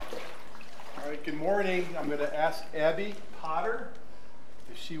right, good morning. I'm going to ask Abby Potter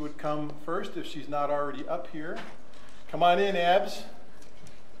if she would come first, if she's not already up here. Come on in, Abs.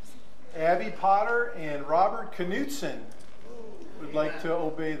 Abby Potter and Robert Knutson would like to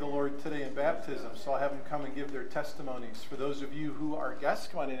obey the Lord today in baptism, so I'll have them come and give their testimonies. For those of you who are guests,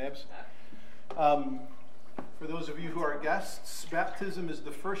 come on in, Abs. For those of you who are guests, baptism is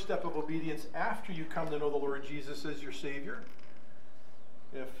the first step of obedience after you come to know the Lord Jesus as your Savior.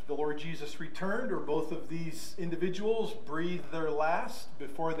 If the Lord Jesus returned, or both of these individuals breathed their last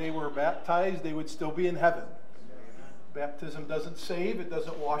before they were baptized, they would still be in heaven. Baptism doesn't save, it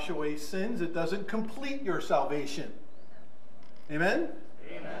doesn't wash away sins, it doesn't complete your salvation. Amen?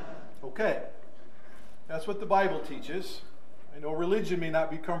 Amen. Okay. That's what the Bible teaches. I know religion may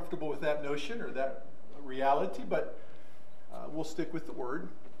not be comfortable with that notion or that reality, but we'll stick with the Word.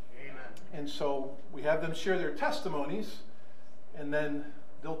 Amen. And so we have them share their testimonies, and then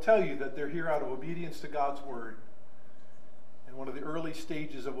they'll tell you that they're here out of obedience to God's Word. And one of the early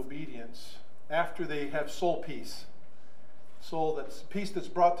stages of obedience, after they have soul peace that's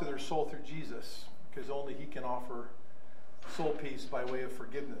brought to their soul through Jesus, because only He can offer soul peace by way of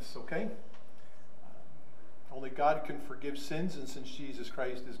forgiveness, okay? Only God can forgive sins, and since Jesus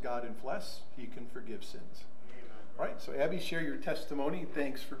Christ is God in flesh, He can forgive sins. Amen. All right, so Abby, share your testimony.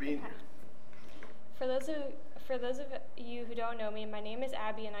 Thanks for being here. For those of you who don't know me, my name is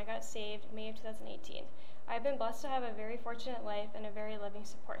Abby, and I got saved May of 2018. I've been blessed to have a very fortunate life and a very loving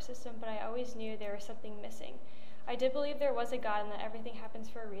support system, but I always knew there was something missing. I did believe there was a God and that everything happens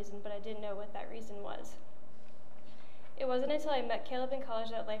for a reason, but I didn't know what that reason was. It wasn't until I met Caleb in college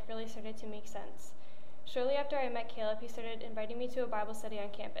that life really started to make sense. Shortly after I met Caleb, he started inviting me to a Bible study on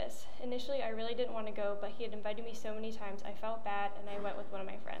campus. Initially, I really didn't want to go, but he had invited me so many times, I felt bad, and I went with one of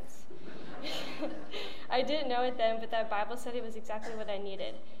my friends. I didn't know it then, but that Bible study was exactly what I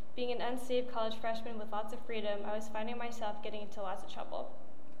needed. Being an unsaved college freshman with lots of freedom, I was finding myself getting into lots of trouble.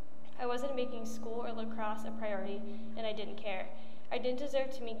 I wasn't making school or lacrosse a priority, and I didn't care. I didn't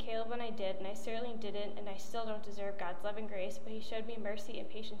deserve to meet Caleb when I did, and I certainly didn't, and I still don't deserve God's love and grace, but He showed me mercy and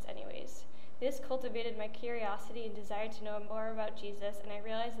patience anyways. This cultivated my curiosity and desire to know more about Jesus, and I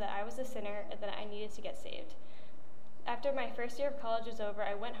realized that I was a sinner and that I needed to get saved. After my first year of college was over,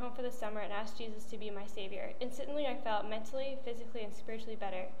 I went home for the summer and asked Jesus to be my Savior. Instantly, I felt mentally, physically, and spiritually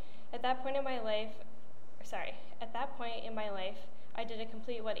better. At that point in my life, I did a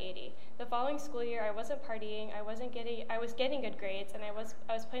complete 180. The following school year, I wasn't partying, I was getting good grades, and I was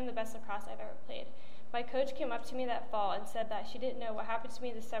playing the best lacrosse I've ever played. My coach came up to me that fall and said that she didn't know what happened to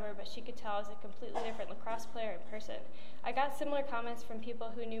me this summer, but she could tell I was a completely different lacrosse player in person. I got similar comments from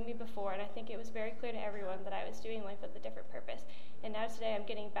people who knew me before, and I think it was very clear to everyone that I was doing life with a different purpose. And now today I'm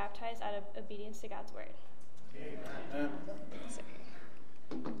getting baptized out of obedience to God's Word. Amen.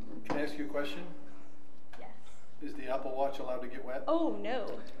 Can I ask you a question? Yes. Is the Apple Watch allowed to get wet? Oh, no.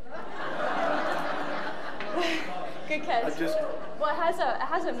 Good catch. Well, it has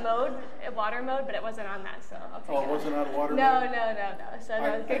a water mode, but it wasn't on that, so I'll take it. Oh, it wasn't on water No. mode? So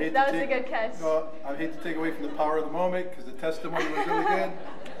that was a good catch. No, I hate to take away from the power of the moment because the testimony was really good.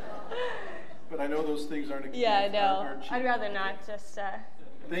 But I know those things aren't cheap. I'd rather not just.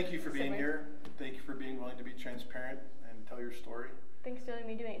 Thank you for being here. Thank you for being willing to be transparent and tell your story. Thanks for letting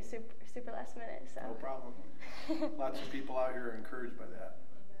me doing it super last minute. So. No problem. Lots of people out here are encouraged by that.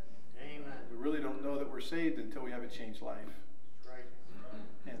 Amen. We really don't know that we're saved until we have a changed life. Right.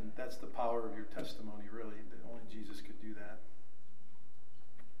 And that's the power of your testimony, really. That only Jesus could do that.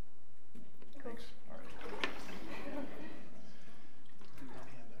 Cool. Thanks. All right. One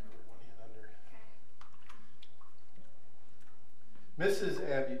hand under, one hand under. Mrs.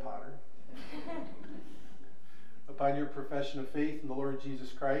 Abby Potter, upon your profession of faith in the Lord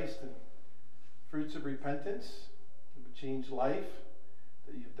Jesus Christ and fruits of repentance, of a changed life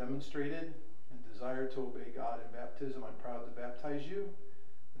that you've demonstrated and desire to obey God in baptism, I'm proud to baptize you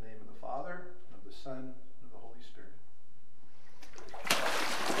in the name of the Father, and of the Son, and of the Holy Spirit.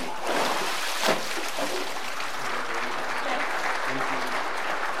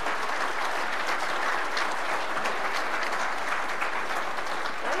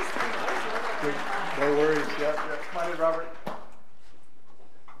 No worries. Yeah. Come on in, Robert.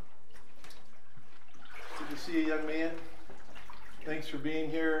 Good to see you, young man. Thanks for being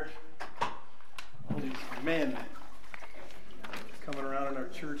here. All these men coming around in our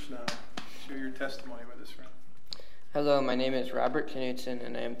church now. Share your testimony with us, friend. Hello, my name is Robert Knutson,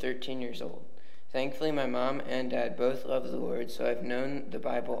 and I am 13 years old. Thankfully, my mom and dad both love the Lord, so I've known the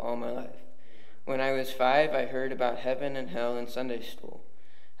Bible all my life. When I was 5, I heard about heaven and hell in Sunday school.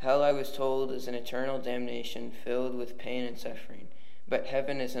 Hell, I was told, is an eternal damnation filled with pain and suffering. but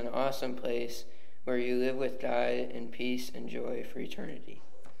heaven is an awesome place where you live with God in peace and joy for eternity.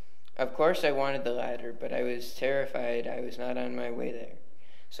 Of course I wanted the latter, but I was terrified I was not on my way there.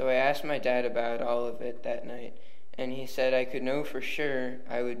 So I asked my dad about all of it that night, and he said I could know for sure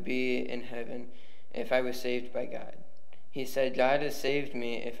I would be in heaven if I was saved by God. He said, God has saved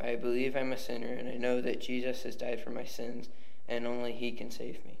me if I believe I'm a sinner and I know that Jesus has died for my sins and only he can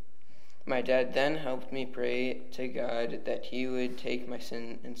save me. My dad then helped me pray to God that he would take my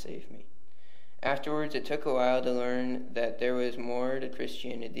sin and save me. Afterwards, it took a while to learn that there was more to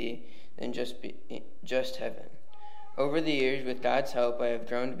Christianity than just heaven. Over the years, with God's help, I have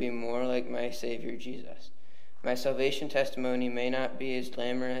grown to be more like my Savior, Jesus. My salvation testimony may not be as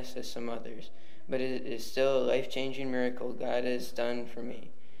glamorous as some others, but it is still a life-changing miracle God has done for me.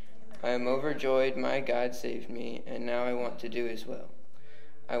 I am overjoyed my God saved me, and now I want to do as well.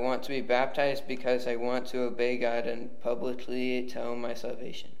 I want to be baptized because I want to obey God and publicly tell my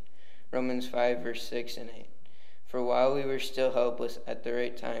salvation. Romans 5, verse 6 and 8. For while we were still helpless, at the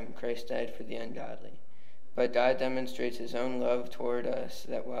right time, Christ died for the ungodly. But God demonstrates his own love toward us,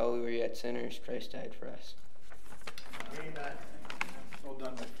 that while we were yet sinners, Christ died for us. Amen. Well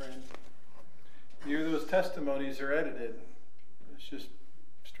done, my friend. You hear those testimonies are edited. It's just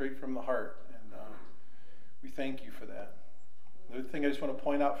straight from the heart, and we thank you for that. The other thing I just want to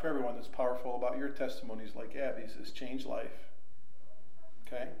point out for everyone that's powerful about your testimonies, like Abby's, is change life.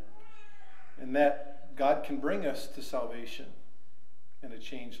 Okay? And that God can bring us to salvation and a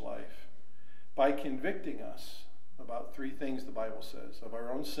changed life by convicting us about three things the Bible says: of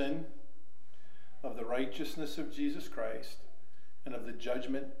our own sin, of the righteousness of Jesus Christ, and of the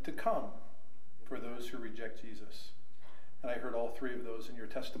judgment to come for those who reject Jesus. And I heard all three of those in your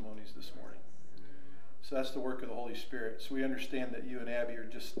testimonies this morning. So that's the work of the Holy Spirit. So we understand that you and Abby are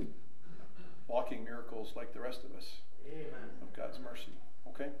just walking miracles like the rest of us. Amen. Of God's mercy.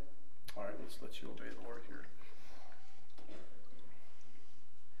 Okay? All right, let's let you obey the Lord here.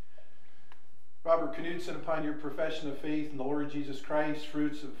 Robert Knudsen, upon your profession of faith in the Lord Jesus Christ,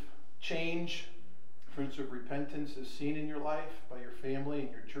 fruits of change, fruits of repentance is seen in your life by your family and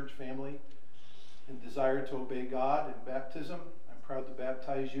your church family, and desire to obey God in baptism. I'm proud to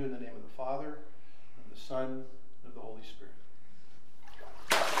baptize you in the name of the Father, and the Son, and of the Holy Spirit.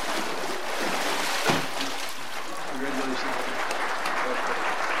 Congratulations.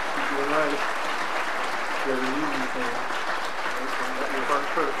 You're doing right. If you ever need anything, let your heart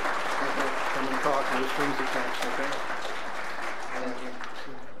hurt. Come and talk, no strings attached, okay? Thank you.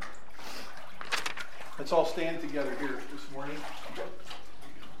 Let's all stand together here this morning.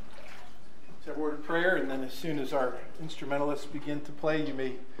 Let's have a word of prayer, and then as soon as our instrumentalists begin to play, you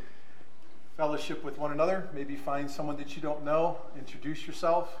may fellowship with one another. Maybe find someone that you don't know, introduce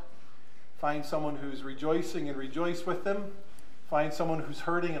yourself. Find someone who's rejoicing and rejoice with them. Find someone who's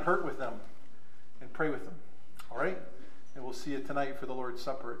hurting and hurt with them, and pray with them. All right? And we'll see you tonight for the Lord's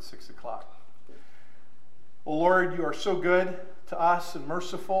Supper at 6 o'clock. Oh Lord, you are so good to us and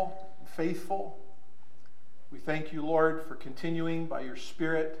merciful and faithful. We thank you, Lord, for continuing by your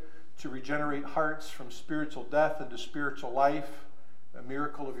Spirit to regenerate hearts from spiritual death into spiritual life, a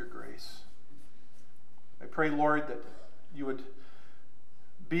miracle of your grace. I pray, Lord, that you would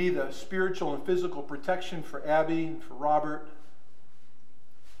be the spiritual and physical protection for Abby and for Robert,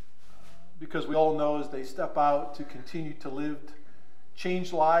 because we all know as they step out to continue to live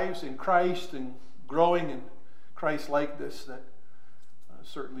changed lives in Christ and growing in Christ likeness, that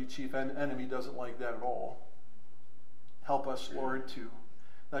certainly chief enemy doesn't like that at all. Help us, Lord, to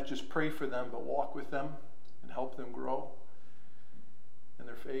not just pray for them, but walk with them and help them grow in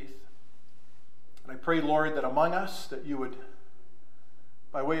their faith. And I pray, Lord, that among us, that you would,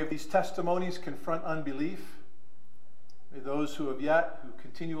 by way of these testimonies, confront unbelief. May those who have yet, who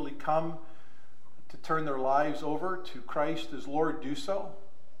continually come to turn their lives over to Christ as Lord, do so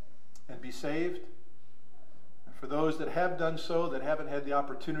and be saved. And for those that have done so, that haven't had the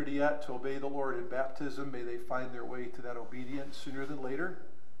opportunity yet to obey the Lord in baptism, may they find their way to that obedience sooner than later.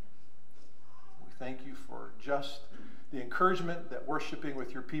 We thank you for just the encouragement that worshiping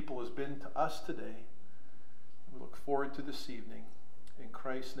with your people has been to us today. We look forward to this evening. In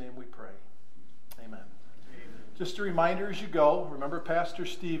Christ's name we pray. Amen. Just a reminder as you go, remember Pastor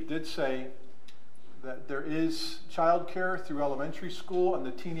Steve did say that there is childcare through elementary school, and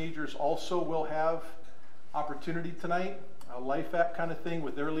the teenagers also will have opportunity tonight, a Life Act kind of thing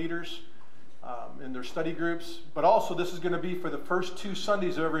with their leaders in their study groups. But also this is going to be for the first 2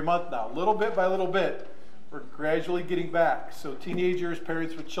 Sundays of every month now. Little bit by little bit, we're gradually getting back. So teenagers,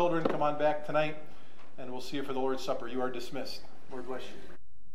 parents with children, come on back tonight, and we'll see you for the Lord's Supper. You are dismissed. Lord bless you.